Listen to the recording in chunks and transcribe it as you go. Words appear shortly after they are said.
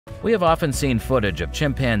We have often seen footage of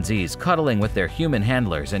chimpanzees cuddling with their human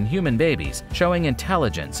handlers and human babies, showing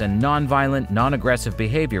intelligence and non-violent, non-aggressive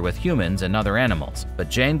behavior with humans and other animals. But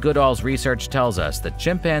Jane Goodall's research tells us that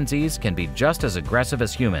chimpanzees can be just as aggressive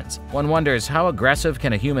as humans. One wonders, how aggressive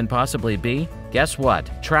can a human possibly be? Guess what?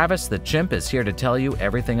 Travis the chimp is here to tell you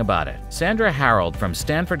everything about it. Sandra Harold from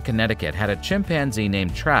Stamford, Connecticut had a chimpanzee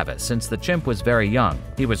named Travis since the chimp was very young.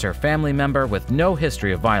 He was her family member with no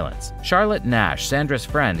history of violence. Charlotte Nash, Sandra's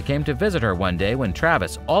friend, came to visit her one day when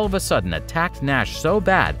Travis all of a sudden attacked Nash so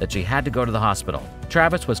bad that she had to go to the hospital.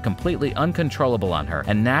 Travis was completely uncontrollable on her,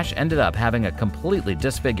 and Nash ended up having a completely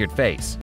disfigured face.